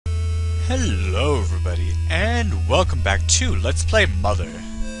Hello everybody, and welcome back to Let's Play Mother.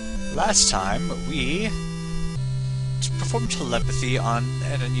 Last time, we performed telepathy on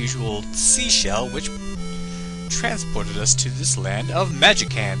an unusual seashell, which transported us to this land of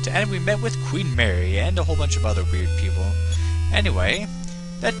Magicant, and we met with Queen Mary and a whole bunch of other weird people. Anyway,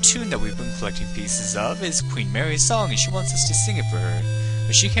 that tune that we've been collecting pieces of is Queen Mary's song, and she wants us to sing it for her,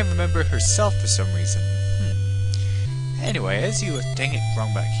 but she can't remember herself for some reason. Anyway, dang it,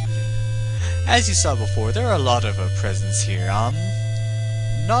 wrong back here. As you saw before, there are a lot of presents here.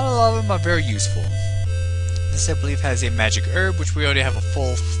 Not a lot of them are very useful. This, I believe, has a magic herb, which we already have a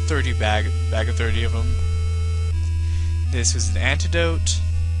full 30 bag of 30 of them. This was an antidote.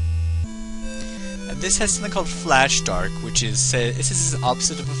 And this has something called Flash Dark, which is this is the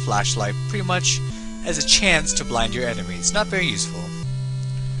opposite of a flashlight, pretty much as a chance to blind your enemies. Not very useful.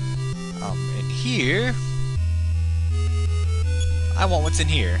 In here, I want what's in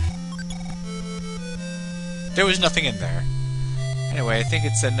here. There was nothing in there. Anyway, I think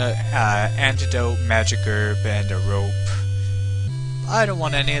it's an antidote, magic herb, and a rope. I don't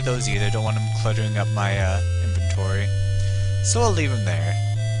want any of those either. Don't want them cluttering up my inventory. So I'll leave them there.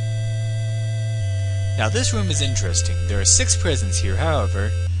 Now this room is interesting. There are 6 presents here, however,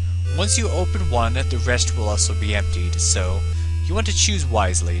 once you open one, the rest will also be emptied, so you want to choose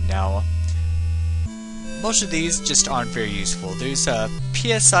wisely. Now, most of these just aren't very useful. There's a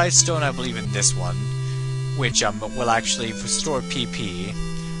PSI stone, I believe, in this one, which will actually restore PP,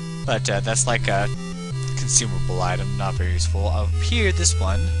 but that's like a consumable item, not very useful. Up here, this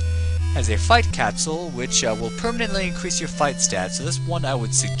one has a fight capsule, which will permanently increase your fight stats, so this one I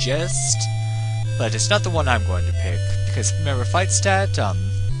would suggest, but it's not the one I'm going to pick, because remember, fight stat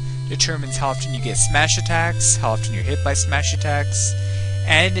determines how often you get smash attacks, how often you're hit by smash attacks,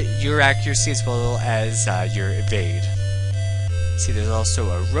 and your accuracy as well as your evade. See, there's also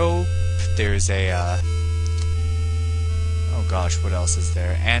a rope, there's a oh gosh, what else is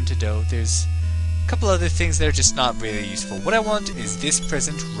there? Antidote. There's a couple other things that are just not really useful. What I want is this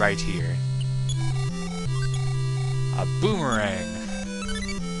present right here. A boomerang.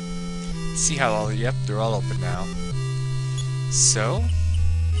 See how yep, they're all open now. So,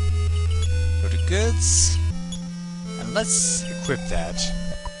 go to goods, and let's equip that.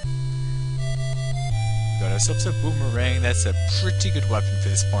 We got ourselves a boomerang. That's a pretty good weapon for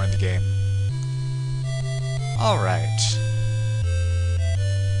this point in the game. Alright.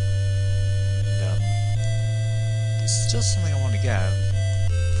 There's still something I want to get.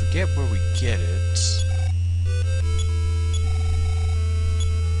 Forget where we get it.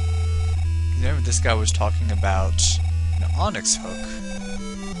 Remember, this guy was talking about an onyx hook.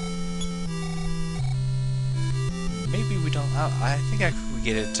 Maybe we don't. I think we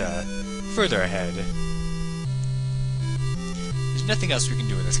get it further ahead. There's nothing else we can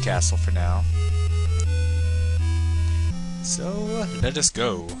do in this castle for now. So let us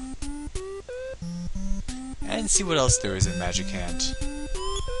go and see what else there is in Magicant.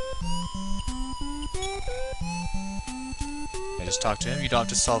 I just talked to him. You don't have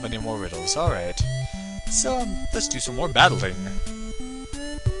to solve any more riddles. Alright. So, let's do some more battling.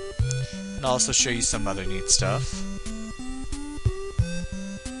 And I'll also show you some other neat stuff.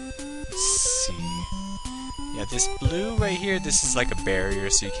 Let's see. Yeah, this blue right here, this is like a barrier,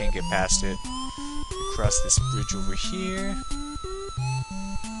 so you can't get past it. Across this bridge over here.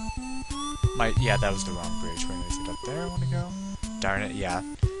 Yeah, that was the wrong bridge. Wait, is it up there I want to go? Darn it, yeah.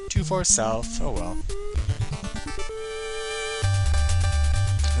 2-4 south. Oh well.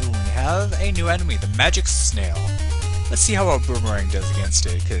 Ooh, we have a new enemy, the magic snail. Let's see how our boomerang does against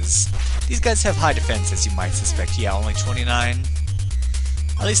it, because these guys have high defense, as you might suspect. Yeah, only 29.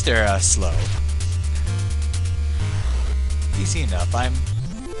 At least they're slow. Easy enough. I'm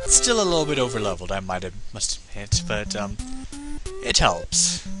still a little bit overleveled, I must admit, but it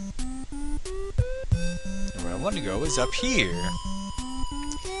helps. Where I want to go is up here.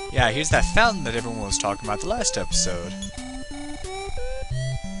 Yeah, here's that fountain that everyone was talking about the last episode.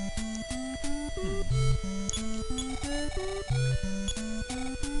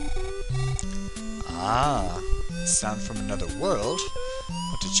 Ah, sound from another world. I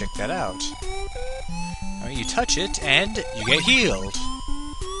want to check that out. Alright, you touch it, and you get healed.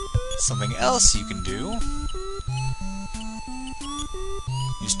 Something else you can do.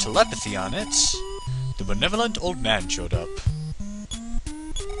 Use telepathy on it. The benevolent old man showed up.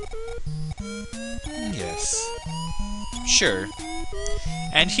 Yes. Sure.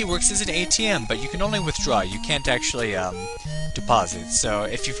 And he works as an ATM, but you can only withdraw. You can't actually deposit. So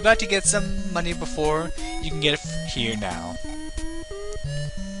if you forgot to get some money before, you can get it here now.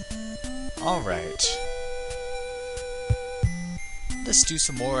 Alright. let's do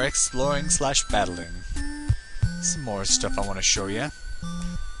some more exploring slash battling. Some more stuff I want to show you.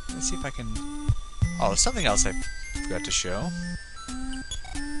 Let's see if I can... Oh, something else I forgot to show.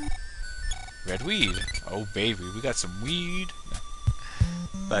 Red weed. Oh baby, we got some weed.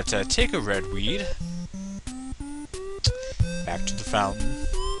 But take a red weed. Back to the fountain.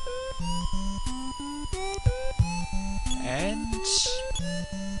 And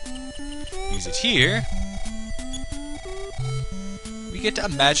use it here. We get a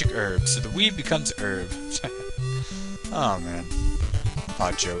magic herb, so the weed becomes herb. Oh man.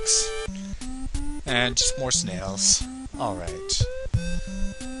 Odd jokes. And just more snails. Alright.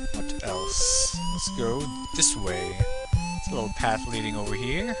 What else? Let's go this way. It's a little path leading over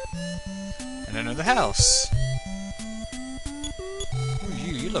here. And another house. Ooh,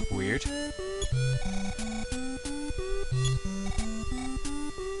 you look weird.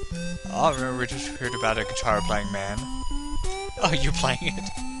 Oh, I remember we just heard about a guitar playing man. Oh, you're playing it?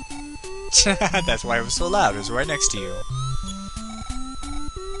 That's why it was so loud. It was right next to you.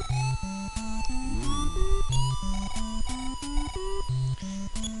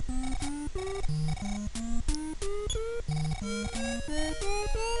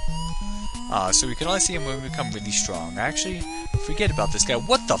 So we can only see him when we become really strong. I actually forget about this guy.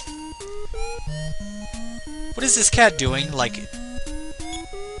 What the f... What is this cat doing? Like...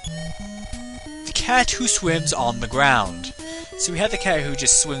 The cat who swims on the ground. So we have the cat who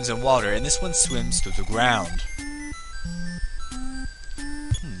just swims in water, and this one swims through the ground.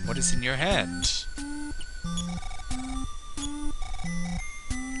 What is in your hand?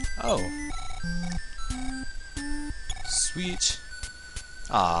 Oh. Sweet.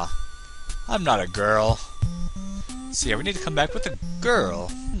 Ah. I'm not a girl. So yeah, we need to come back with a girl.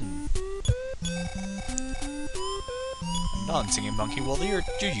 A non-singing monkey. Well, you're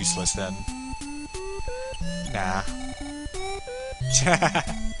useless then. Nah.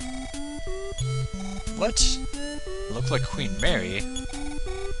 What? Look like Queen Mary.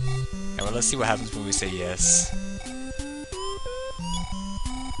 Yeah, well, let's see what happens when we say yes.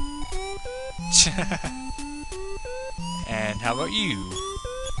 And how about you?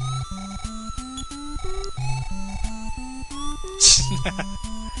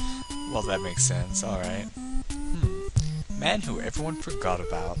 Well, that makes sense. Alright. Man who everyone forgot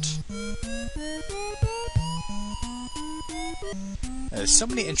about. There's so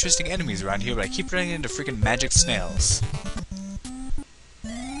many interesting enemies around here, but I keep running into freaking magic snails.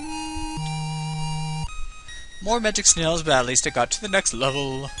 More magic snails, but at least I got to the next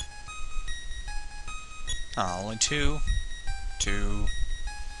level. Ah, only 2. 2.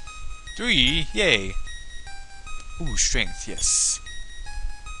 3. Yay! Ooh, strength, yes.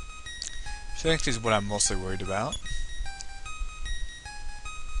 Strength is what I'm mostly worried about.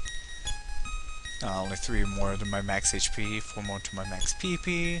 Only 3 more than my max HP, 4 more to my max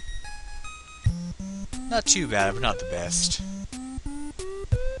PP. Not too bad, but not the best.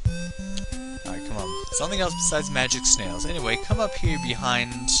 Alright, come on. Something else besides magic snails. Anyway, come up here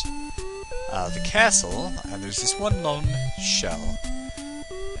behind the castle, and there's this one lone shell.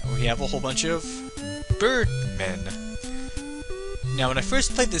 And we have a whole bunch of birdmen. Now, when I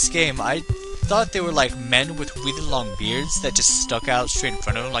first played this game, I thought they were like men with really long beards that just stuck out straight in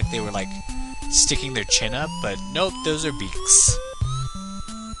front of them, like they were like sticking their chin up, but nope, those are beaks.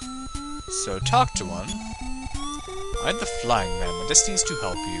 So talk to one. I'm the flying man. My destiny is to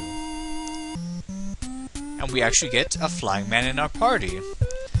help you. And we actually get a flying man in our party.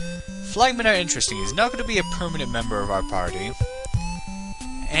 Flying men are interesting. He's not going to be a permanent member of our party.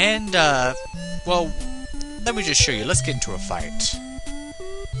 And, well, let me just show you. Let's get into a fight.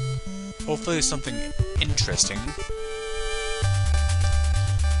 Hopefully there's something interesting.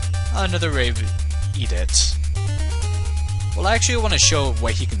 Another rave. Eat it. Well, I actually want to show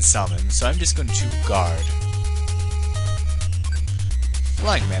what he can summon, so I'm just going to guard.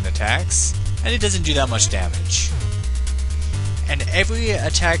 Flying Man attacks, and it doesn't do that much damage. And every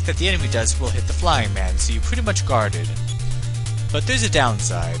attack that the enemy does will hit the Flying Man, so you're pretty much guarded. But there's a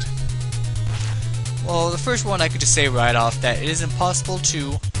downside. Well, the first one I could just say right off that it is impossible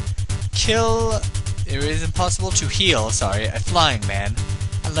to heal, a Flying Man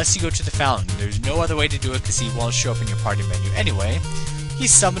unless you go to the fountain. There's no other way to do it because he won't show up in your party menu. Anyway, he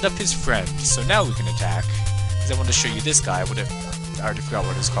summoned up his friend, so now we can attack. Because I want to show you this guy. I already forgot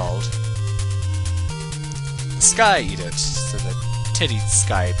what it's called. The Sky Eat It. So the Teddy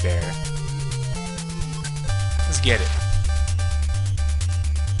Sky Bear. Let's get it.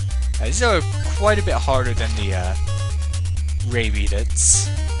 These are quite a bit harder than the Rave Eat It's.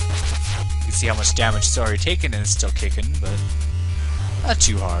 You can see how much damage it's already taken and it's still kicking, but not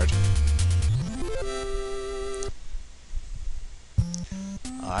too hard.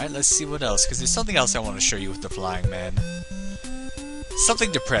 Alright, let's see what else, because there's something else I want to show you with the Flying Man.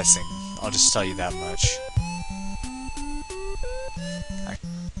 Something depressing, I'll just tell you that much.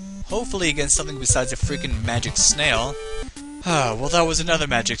 Hopefully against something besides a freaking magic snail. Well, that was another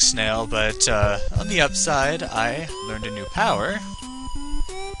magic snail, but on the upside, I learned a new power.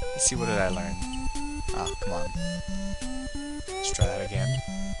 Let's see, what did I learn? Ah, come on. Let's try that again.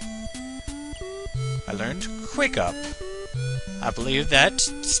 I learned Quick Up. I believe that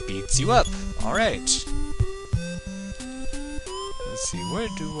speeds you up. Alright. Let's see, where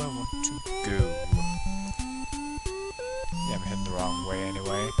do I want to go? Yeah, I'm heading the wrong way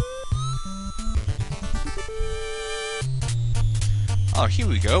anyway. Oh, here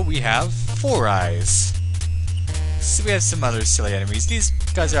we go. We have 4 eyes. So we have some other silly enemies. These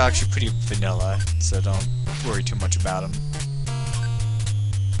guys are actually pretty vanilla, so don't worry too much about them.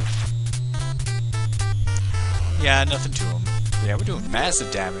 Yeah, nothing to them. Yeah, we're doing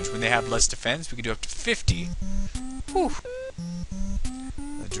massive damage. When they have less defense, we can do up to 50. Whew.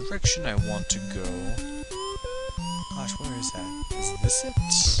 The direction I want to go... Gosh, where is that? Is this it?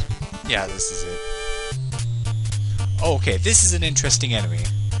 Yeah, this is it. Oh, okay, this is an interesting enemy.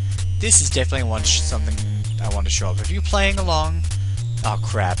 This is definitely something I want to show off. If you're playing along... Oh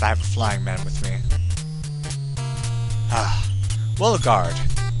crap, I have a Flying Man with me. Well, a guard.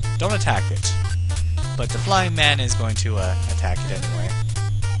 Don't attack it. But the Flying Man is going to attack it anyway.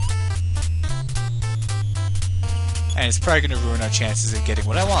 And it's probably going to ruin our chances of getting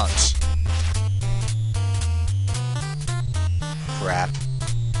what I want. Crap.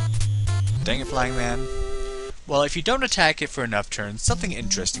 Dang it, Flying Man. Well, if you don't attack it for enough turns, something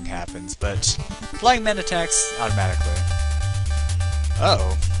interesting happens, but Flying Man attacks automatically.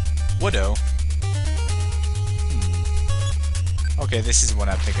 Uh-oh. Widow. Okay, this is one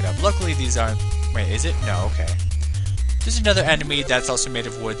I'm picking up. Luckily, these aren't... Wait, is it? No, okay. There's another enemy that's also made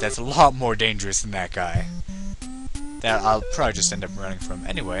of wood that's a lot more dangerous than that guy. That I'll probably just end up running from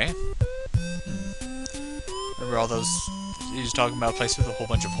anyway. Remember all those... He was talking about a place with a whole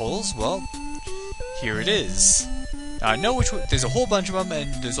bunch of holes? Well... Here it is. Now, I know which one. There's a whole bunch of them,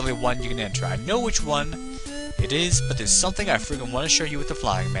 and there's only one you can enter. I know which one it is, but there's something I freaking want to show you with the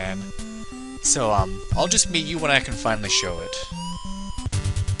Flying Man. So, I'll just meet you when I can finally show it.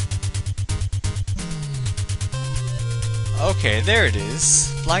 Okay, there it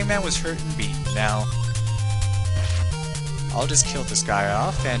is. Flying Man was hurt and beaten. Now, I'll just kill this guy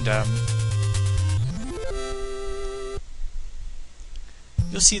off, and,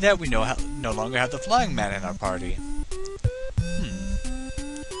 you'll see that we no longer have the Flying Man in our party.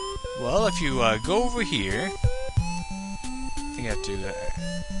 Well, if you go over here... I think I have to...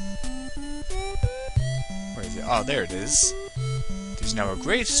 where is it? Oh, there it is. There's now a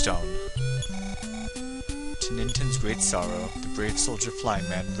gravestone. To Ninten's great sorrow, the brave soldier Flying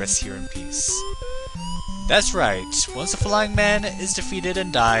Man rests here in peace. That's right. Once the Flying Man is defeated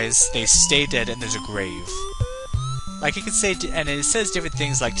and dies, they stay dead and there's a grave. Like it can say, and it says different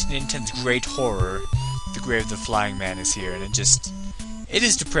things like to Ninten's great horror, the grave of the Flying Man is here, and it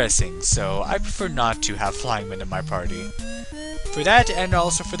is depressing, so I prefer not to have Flying Men in my party. For that, and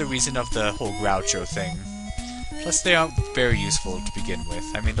also for the reason of the whole Groucho thing. Plus, they aren't very useful to begin with.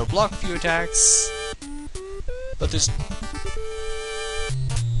 I mean, they'll block a few attacks, but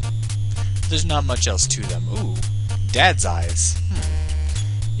there's not much else to them. Ooh, Dad's eyes.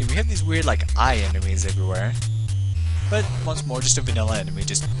 Yeah, we have these weird, like, eye enemies everywhere. But, once more, just a vanilla enemy.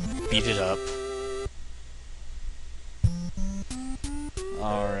 Just beat it up.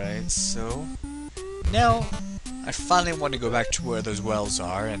 Alright, so... Now, I finally want to go back to where those wells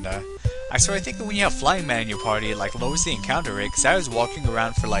are, and, I think that when you have Flying Man in your party, it, like, lowers the encounter rate, because I was walking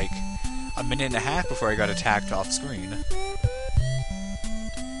around for, like, a minute and a half before I got attacked off screen.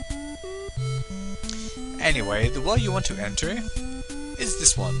 Anyway, the well you want to enter is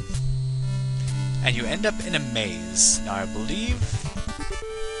this one. And you end up in a maze. Now, I believe...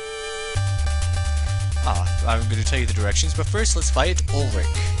 I'm going to tell you the directions, but first let's fight Ulrich.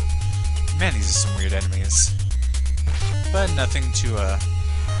 Man, these are some weird enemies. But nothing to,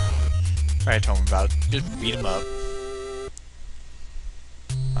 write home about. Just beat them up.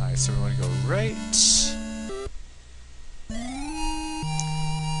 Alright, so we want to go right.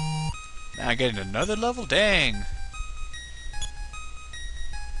 Now I get another level? Dang!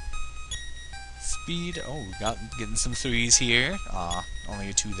 Speed. Oh, we got getting some 3s here. Only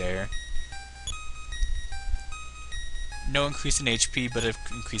a 2 there. No increase in HP, but an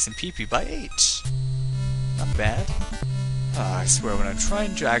increase in PP by 8. Not bad. I swear, when I'm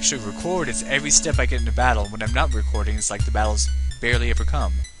trying to actually record, it's every step I get into battle. When I'm not recording, it's like the battles barely ever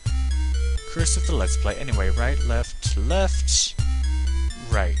come. Curse of the Let's Play. Anyway, right, left,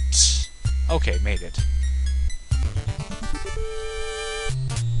 Right. Okay, made it.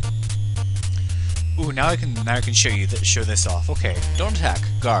 Ooh, now I can show this off. Okay, don't attack.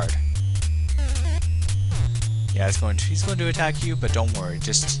 Guard. Yeah, he's going to attack you, but don't worry.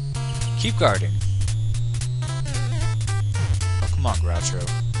 Just keep guarding. Oh, come on, Groucho.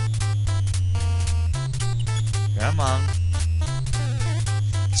 Come on.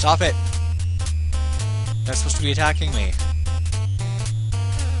 Stop it! That's supposed to be attacking me.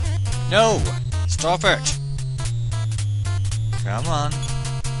 No! Stop it! Come on.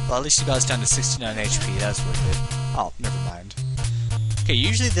 Well, at least you got us down to 69 HP. That's worth it. Oh, never mind. Okay,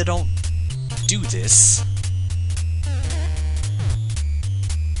 usually they don't do this.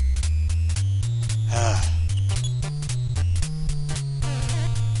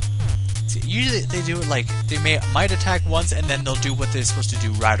 Usually they do it like, they might attack once and then they'll do what they're supposed to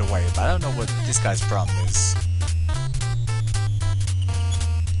do right away, but I don't know what this guy's problem is.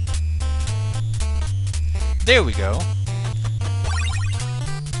 There we go.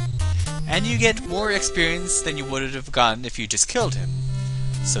 And you get more experience than you would have gotten if you just killed him.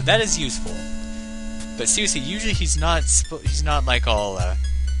 So that is useful. But seriously, usually he's not like all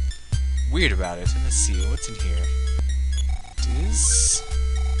weird about it. Let's see, what's in here? This...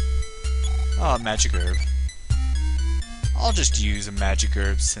 Oh, magic herb. I'll just use a magic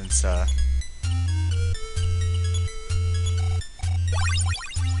herb since, I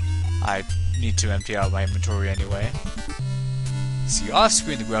need to empty out my inventory anyway. See,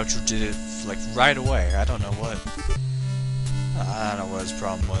 off-screen the Groucho did it, like, right away. I don't know what... I don't know what his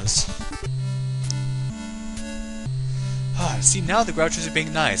problem was. See, now the Grouchos are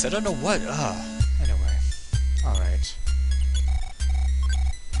being nice. I don't know what... Anyway. Alright.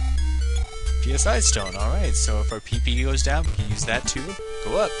 PSI stone, alright, so if our PP goes down, we can use that too.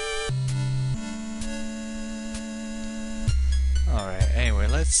 Go up! Alright, anyway,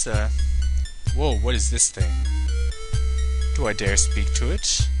 let's, Whoa, what is this thing? Do I dare speak to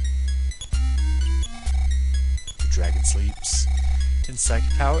it? The dragon sleeps. 10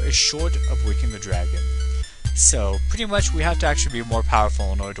 psychic power is short of waking the dragon. So, pretty much we have to actually be more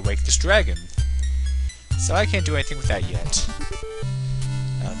powerful in order to wake this dragon. So I can't do anything with that yet.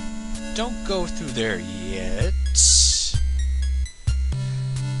 Don't go through there yet,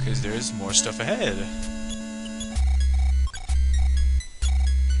 because there's more stuff ahead.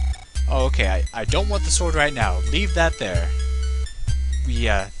 Oh, okay, I don't want the sword right now. Leave that there.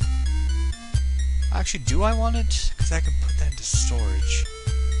 Actually, do I want it? Because I can put that into storage.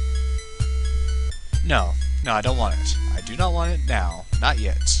 No, I don't want it. I do not want it now. Not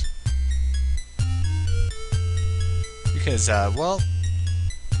yet. Because, well...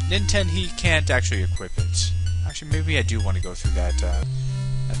 Nintendo, he can't actually equip it. Actually, maybe I do want to go through that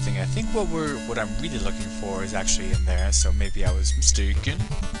thing. I think what I'm really looking for is actually in there, so maybe I was mistaken.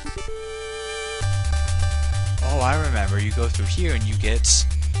 Oh, I remember. You go through here and you get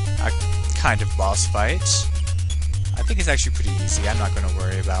a kind of boss fight. I think it's actually pretty easy. I'm not going to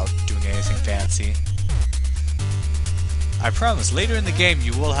worry about doing anything fancy. I promise, later in the game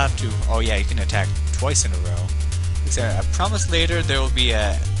you will have to... Oh yeah, you can attack twice in a row. I promise later there will be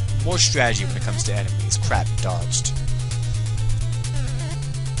more strategy when it comes to enemies. Crap, dodged.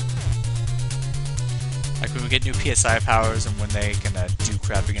 Like when we get new PSI powers and when they can do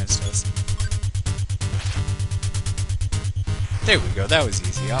crap against us. There we go, that was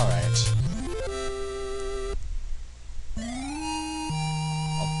easy, alright.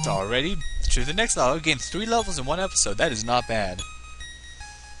 Already to the next level. Again, 3 levels in 1 episode, that is not bad.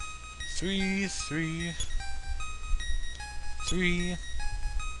 3...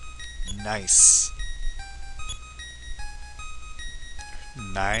 Nice.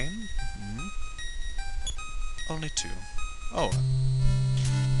 9? Only 2. Oh.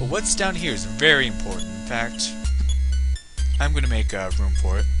 But what's down here is very important. In fact, I'm going to make room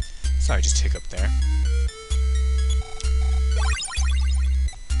for it. Sorry, just take up there.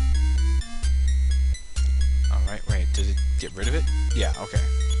 Alright, wait, did it get rid of it? Yeah, okay.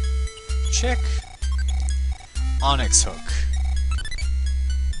 Check. Onyx hook.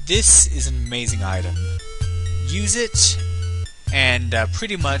 This is an amazing item. Use it, and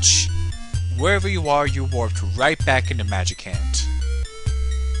pretty much wherever you are, you're warped right back into Magic Hand.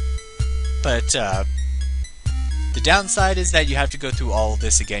 But the downside is that you have to go through all of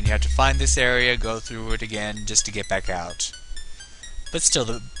this again. You have to find this area, go through it again, just to get back out. But still,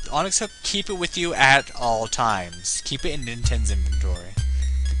 the Onyx hook, keep it with you at all times. Keep it in Nintendo's inventory.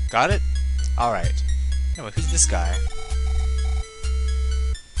 Got it? Alright. Anyway, who's this guy?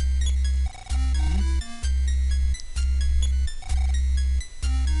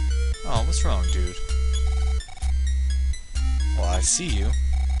 Oh, what's wrong, dude? Well, I see you.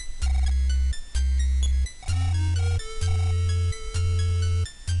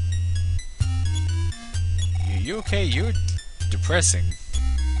 You okay? You're depressing.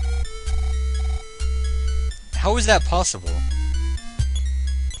 How is that possible?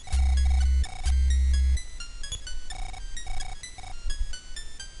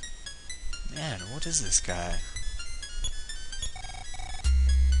 Man, what is this guy?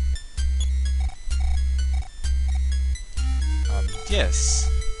 Yes.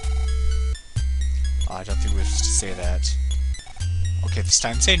 Oh, I don't think we're supposed to say that. Okay, this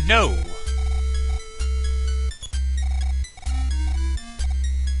time say no!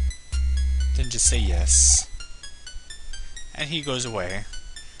 Then just say yes. And he goes away.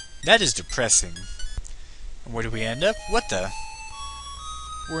 That is depressing. And where do we end up? What the?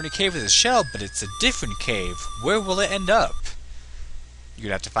 We're in a cave with a shell, but it's a different cave. Where will it end up? You're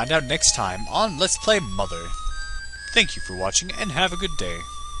gonna have to find out next time on Let's Play Mother. Thank you for watching, and have a good day.